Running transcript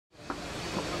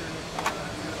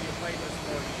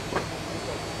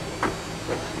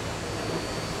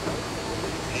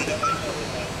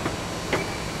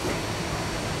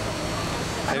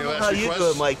last request. How you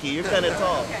doing, Mikey? You're kind of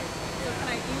tall. Okay, so can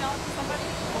I email it to somebody,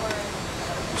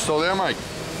 or? Still there, Mike?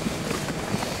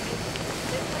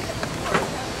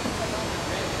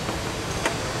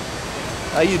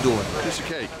 How you doing? Piece of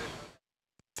cake.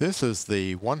 This is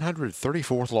the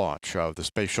 134th launch of the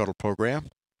Space Shuttle program,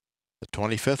 the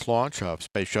 25th launch of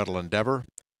Space Shuttle Endeavour,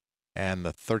 and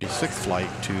the 36th flight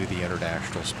to the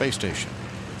International Space Station.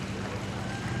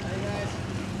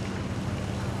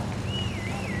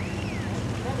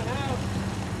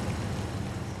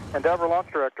 Endeavour Launch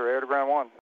Director, Air to Ground 1.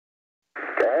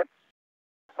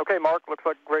 Okay, Mark, looks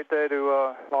like a great day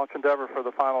to launch Endeavour for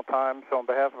the final time. So on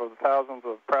behalf of the thousands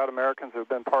of proud Americans who have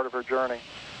been part of her journey,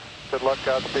 good luck,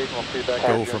 Godspeed, and we'll see you back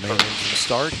Go here. for main engine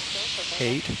start.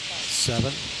 8,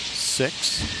 7,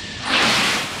 6,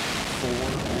 4,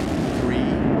 3,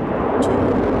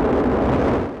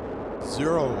 2,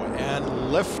 0, and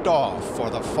liftoff for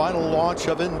the final launch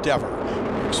of Endeavour,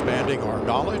 expanding our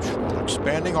knowledge while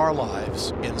expanding our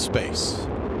lives in space.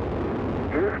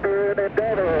 Houston,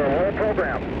 Endeavour, roll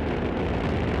program.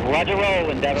 Roger, roll,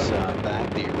 Endeavour.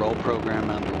 Back, the roll program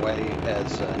underway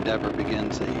as Endeavour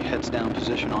begins a heads-down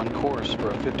position on course for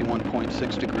a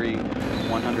 51.6 degree,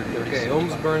 136. Okay,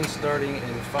 ohms burn starting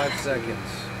in 5 seconds.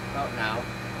 About now.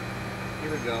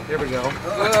 Here we go. Here we go.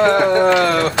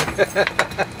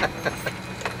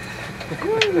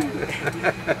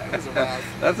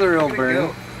 That's a real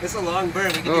burn. It's a long burn.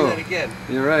 We can do that again.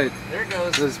 You're right. There it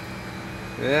goes.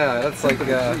 Yeah, that's like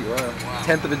a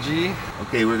tenth of a G.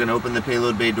 Okay, we're going to open the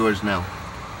payload bay doors now.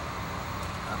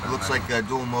 It looks like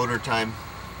dual motor time.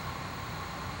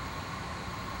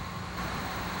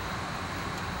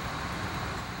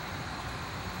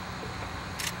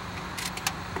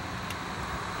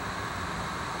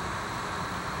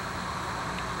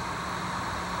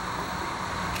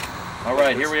 All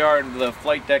right, here we are in the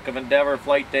flight deck of Endeavour,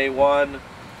 flight day 1.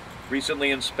 Recently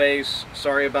in space.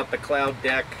 Sorry about the cloud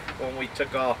deck when we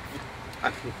took off.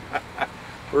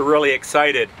 We're really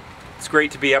excited. It's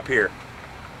great to be up here.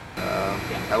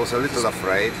 I was a little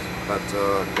afraid, but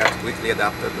got quickly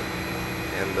adapted,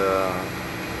 and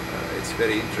it's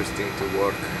very interesting to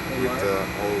work with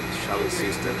old shuttle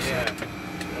systems. Yeah,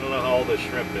 I don't know how old the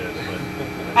shrimp is, but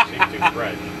it seems too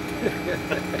fresh.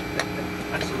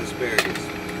 Some asparagus.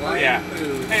 Yeah.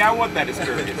 Hey, I want that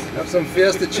asparagus. Have some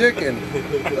Fiesta chicken.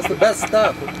 That's the best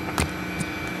stuff.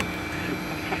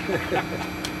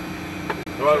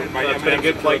 Well, it's been a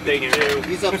good flight day too.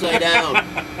 He's upside down.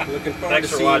 Looking forward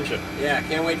Thanks for watching. Yeah,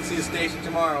 can't wait to see the station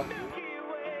tomorrow.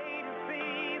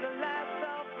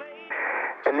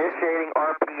 Initiating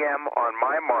RPM on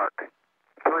my mark.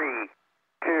 3,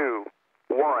 2,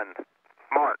 1,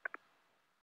 mark.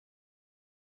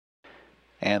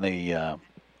 And the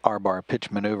R-bar pitch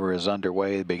maneuver is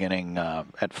underway beginning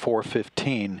at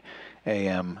 4:15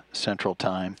 a.m. Central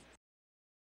Time.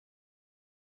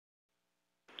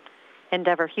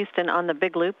 Endeavour Houston on the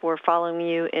big loop. We're following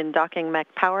you in docking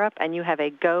mech power up, and you have a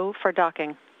go for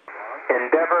docking.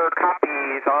 Endeavour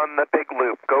copies on the big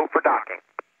loop. Go for docking.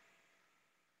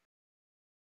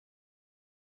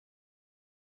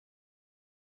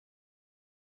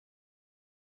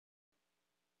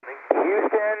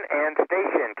 Houston and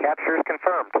station captures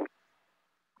confirmed.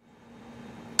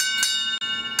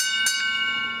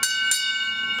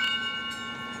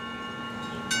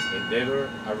 Endeavour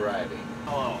arriving.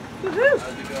 Hello. Woohoo!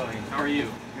 How's it going? How are you?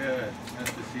 Good.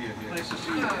 Nice to see you here. Nice to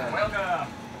see you. Welcome.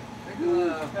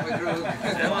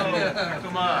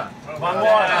 Come on. One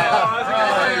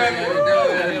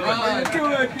How you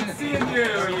doing? Good seeing you.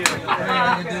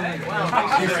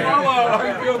 Hello. How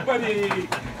you doing, buddy?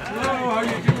 Hello. How you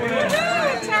doing?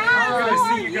 Good to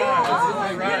see you guys.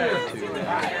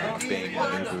 Being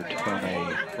maneuvered from a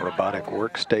robotic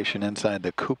workstation inside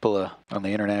the cupola on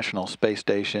the International Space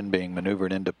Station, being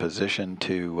maneuvered into position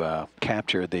to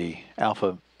capture the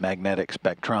alpha magnetic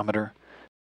spectrometer.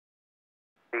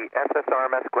 The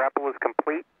SSRMS grapple is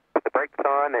complete. Put the brakes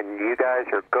on, and you guys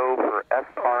are go for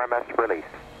SRMS release.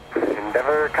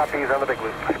 Endeavour copies on the big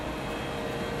loop.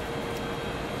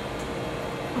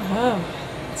 Oh,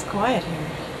 it's quiet here.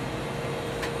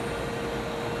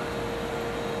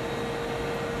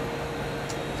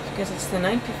 Because it's the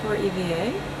night before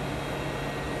EVA.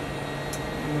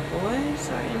 And the boys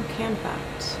are in camp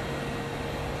out.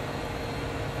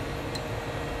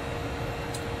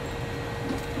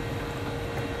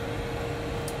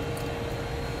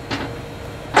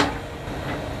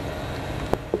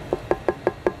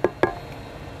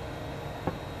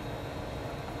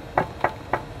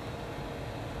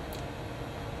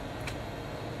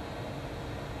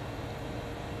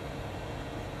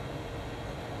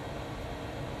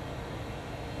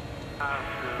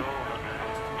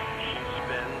 She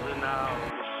spends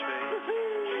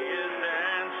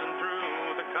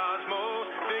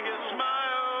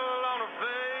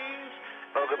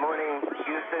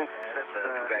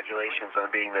Congratulations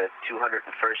on being the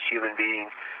 201st human being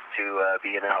to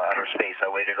be in outer space. I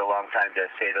waited a long time to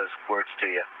say those words to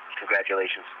you.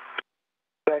 Congratulations.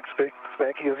 Thanks, Vic.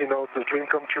 Thank you. You know, it's a dream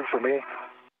come true for me.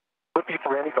 Would be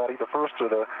for anybody, the first or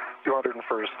the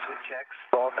 201st. Checks.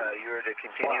 You are to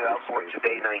continue outboard to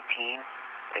Bay 19,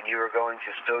 and you are going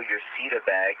to stow your SETA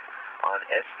bag on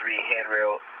S3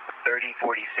 handrail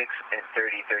 3046 and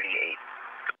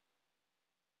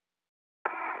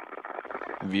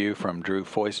 3038. View from Drew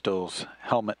Feustel's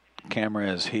helmet camera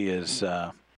as he is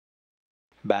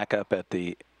back up at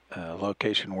the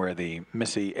location where the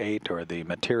MISSI 8 or the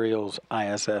Materials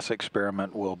ISS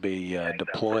experiment will be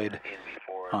deployed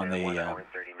on the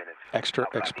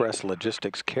Express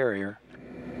Logistics carrier.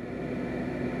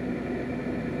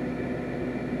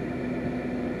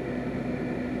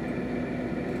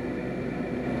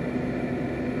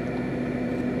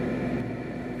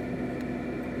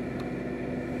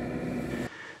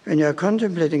 When you are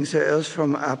contemplating the Earth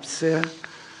from up there,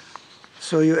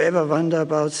 so you ever wonder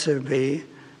about the way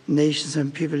nations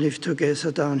and people live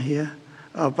together down here,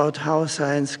 about how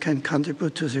science can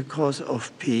contribute to the cause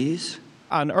of peace?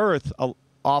 On Earth,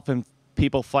 often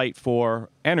people fight for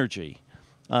energy.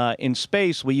 In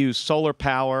space, we use solar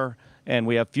power and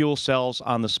we have fuel cells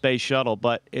on the space shuttle,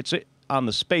 but it's on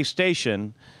the space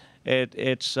station.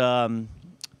 It's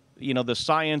you know, the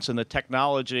science and the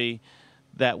technology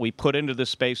that we put into the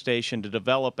space station to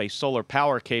develop a solar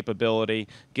power capability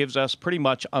gives us pretty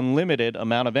much unlimited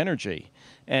amount of energy.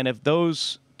 And if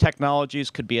those technologies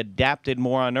could be adapted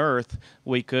more on Earth,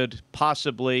 we could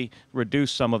possibly reduce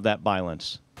some of that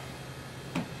violence.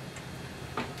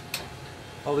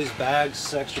 All these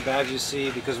bags, extra bags you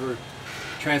see, because we're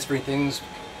transferring things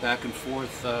back and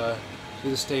forth to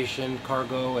the station,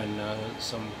 cargo, and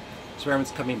some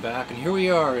experiments coming back. And here we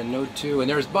are in Node 2, and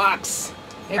there's Box!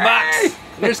 Hey, Box! Hey!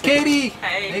 There's Katie!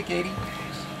 Hey! Hey, Katie!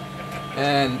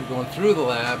 And we're going through the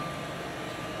lab.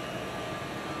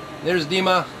 There's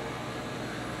Dima.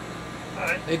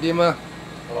 Hi. Hey, Dima.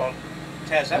 Hello.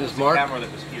 Taz, that was the Mark. camera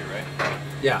that was here, right?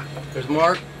 Yeah. There's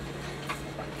Mark.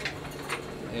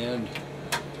 And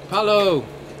Paulo.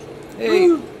 Hey.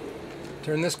 Woo.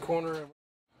 Turn this corner.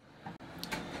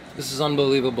 This is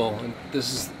unbelievable. And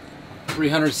this is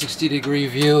 360-degree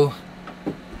view.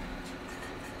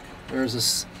 There's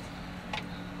a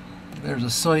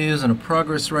Soyuz and a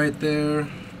Progress right there.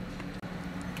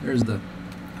 There's the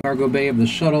cargo bay of the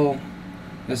shuttle,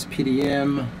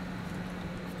 SPDM.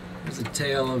 There's the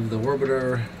tail of the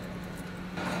orbiter.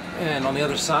 And on the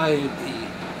other side, the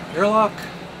airlock,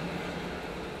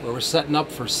 where we're setting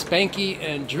up for Spanky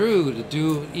and Drew to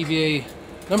do EVA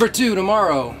number 2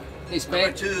 tomorrow. Hey,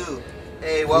 Spank. Number 2.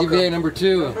 Hey, welcome. EVA number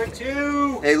 2. Number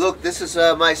 2. Hey, look, this is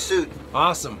my suit.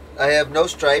 Awesome. I have no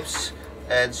stripes,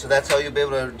 and so that's how you'll be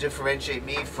able to differentiate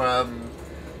me from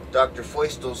Dr.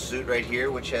 Feustel's suit right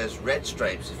here, which has red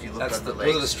stripes if you look on the legs.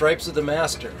 Those are the stripes of the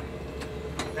master.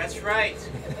 That's right.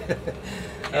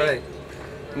 All right.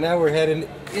 Now we're heading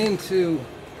into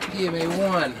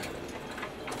PMA-1,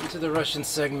 into the Russian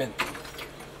segment.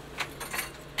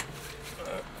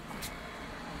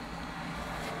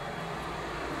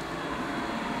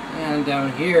 And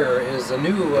down here is a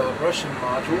new Russian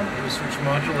module, research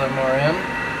module, MRM.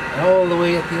 And all the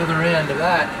way at the other end of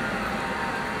that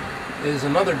is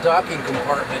another docking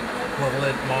compartment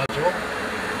equivalent module.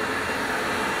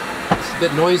 It's a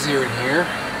bit noisier in here.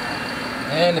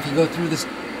 And if you go through this,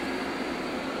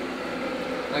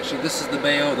 actually this is the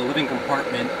BAO, the living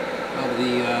compartment of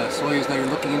the Soyuz. Now you're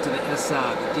looking into the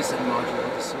ESA, the descent module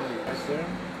of the Soyuz. Right there.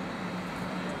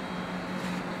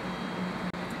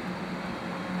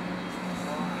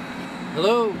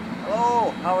 Hello.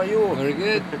 Hello, how are you? Very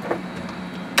good.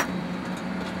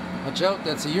 Watch out,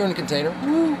 that's a urine container.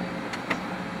 Woo.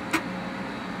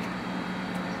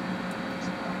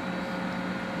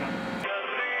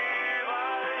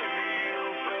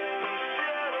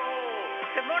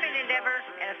 Good morning, Endeavour,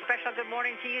 and a special good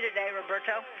morning to you today,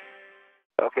 Roberto.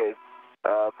 Okay,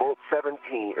 bolt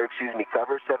 17, or excuse me,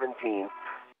 cover 17,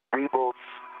 3 bolts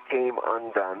came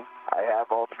undone. I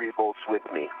have all 3 bolts with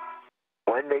me.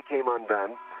 When they came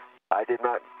undone, I did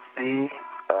not see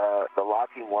the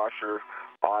locking washer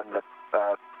on the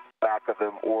back of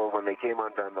them, or when they came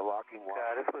undone, the locking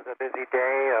washer. This was a busy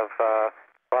day of a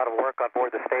lot of work on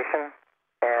board the station,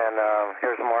 and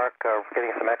here's Mark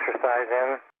getting some exercise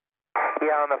in.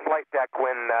 Yeah, on the flight deck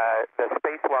when the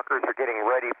spacewalkers are getting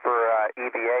ready for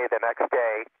EVA the next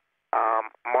day,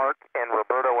 Mark and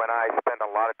Roberto and I spend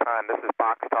a lot of time, this is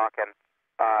Box talking,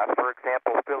 for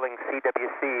example, filling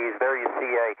CWCs. There you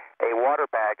see a water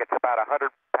bag. It's about a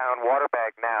 100-pound water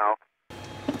bag now.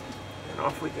 And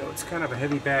off we go. It's kind of a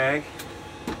heavy bag.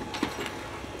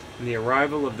 and the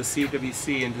arrival of the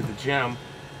CWC into the GEM.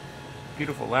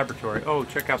 Beautiful laboratory. Oh,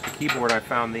 check out the keyboard I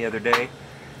found the other day,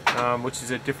 which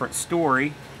is a different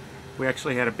story. We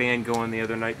actually had a band going the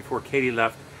other night before Katie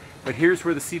left. But here's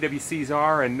where the CWCs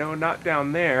are, and no, not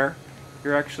down there.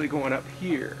 You're actually going up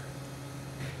here.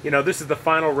 You know, this is the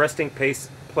final resting place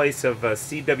of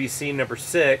CWC number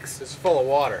 6. It's full of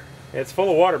water. It's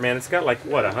full of water, man. It's got like,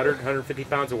 what, 100, 150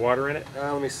 pounds of water in it?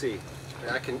 Let me see.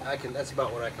 I can. That's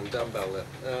about what I can dumbbell lift.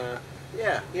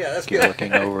 Yeah, that's You're good.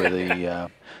 looking over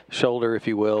the shoulder, if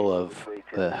you will, of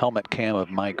the helmet cam of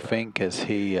Mike Fink as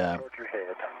he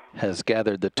has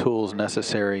gathered the tools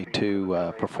necessary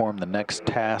to perform the next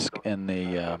task in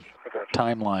the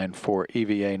timeline for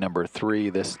EVA number 3.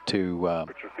 This to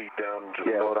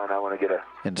hold on, I want to get a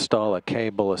install a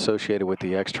cable associated with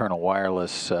the external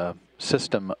wireless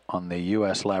system on the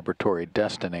U.S. laboratory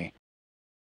Destiny.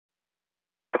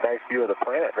 nice view of the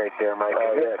planet right there, Mike.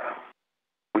 Yeah.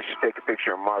 We should take a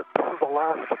picture of Mars. This is the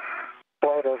last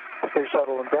flight of Space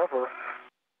Shuttle Endeavour,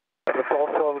 and it's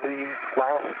also the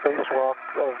last spacewalk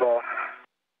of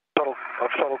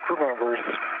shuttle crew members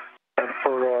and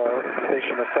for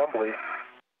station assembly.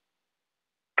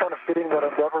 Kind of fitting that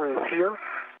Endeavour is here,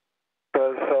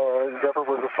 because Endeavour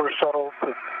was the first shuttle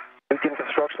to begin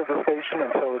construction of the station,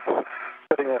 and so it's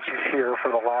fitting that she's here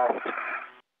for the last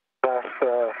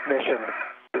mission.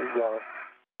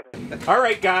 All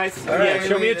right, guys. All right,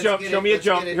 show me a jump. Show me a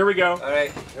jump. Here we go. All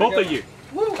right. Both of you.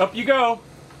 Woo. Up you go.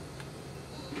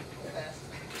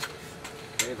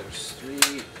 Okay, there's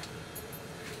 3.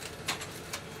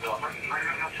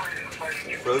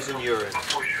 Frozen urine.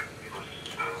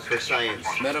 For science.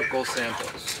 Medical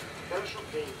samples.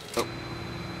 Oh.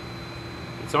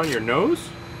 It's on your nose?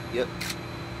 Yep.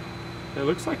 It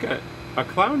looks like a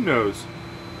clown nose.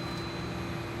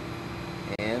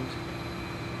 And?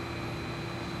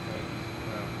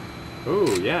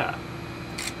 Oh, yeah.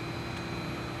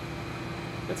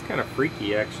 That's kind of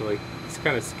freaky, actually. It's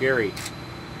kind of scary.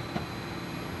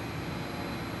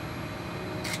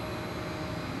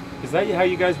 Is that how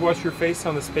you guys wash your face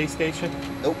on the space station?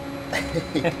 Nope.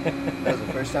 That was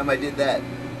the first time I did that.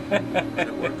 And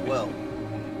it worked well.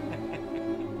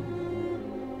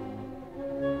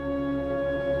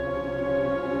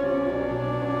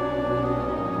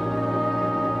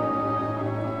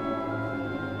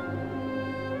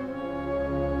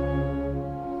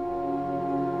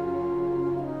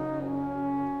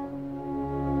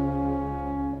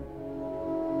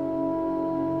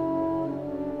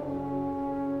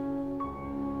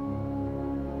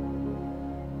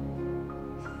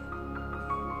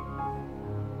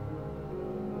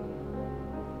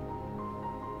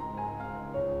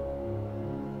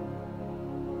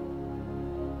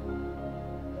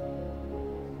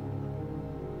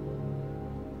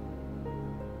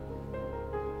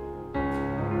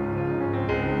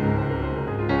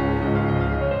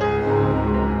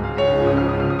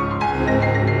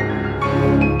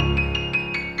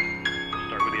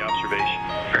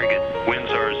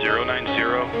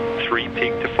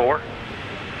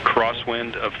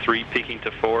 Crosswind of 3 peaking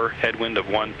to 4, headwind of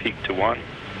 1 peak to 1.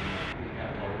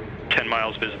 10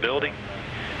 miles visibility,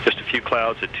 just a few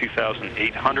clouds at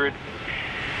 2,800.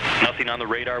 Nothing on the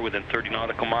radar within 30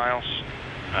 nautical miles,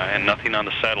 and nothing on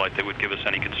the satellite that would give us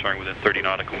any concern within 30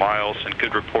 nautical miles, and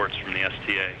good reports from the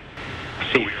STA.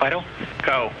 C, Fido,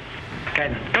 go.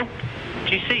 Guidance, go.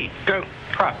 GC, go.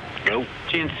 Prop, go.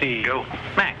 GNC, go.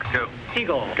 Max, go.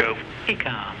 Eagle, go.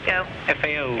 Ecom, go.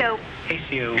 FAO, go.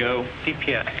 ACO, go.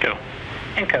 DPS, go.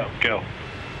 ENCO, go.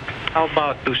 How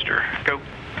about booster, go.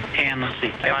 And let's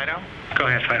see. Fido, go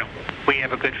ahead, Fido. We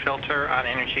have a good filter on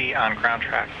energy on ground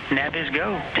track. Nav is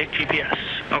go. Take GPS.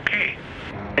 Okay.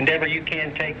 Endeavour, you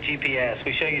can take GPS.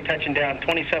 We show you touching down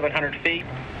 2,700 feet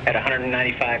at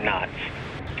 195 knots.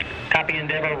 Copy,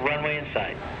 Endeavour, runway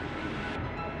inside.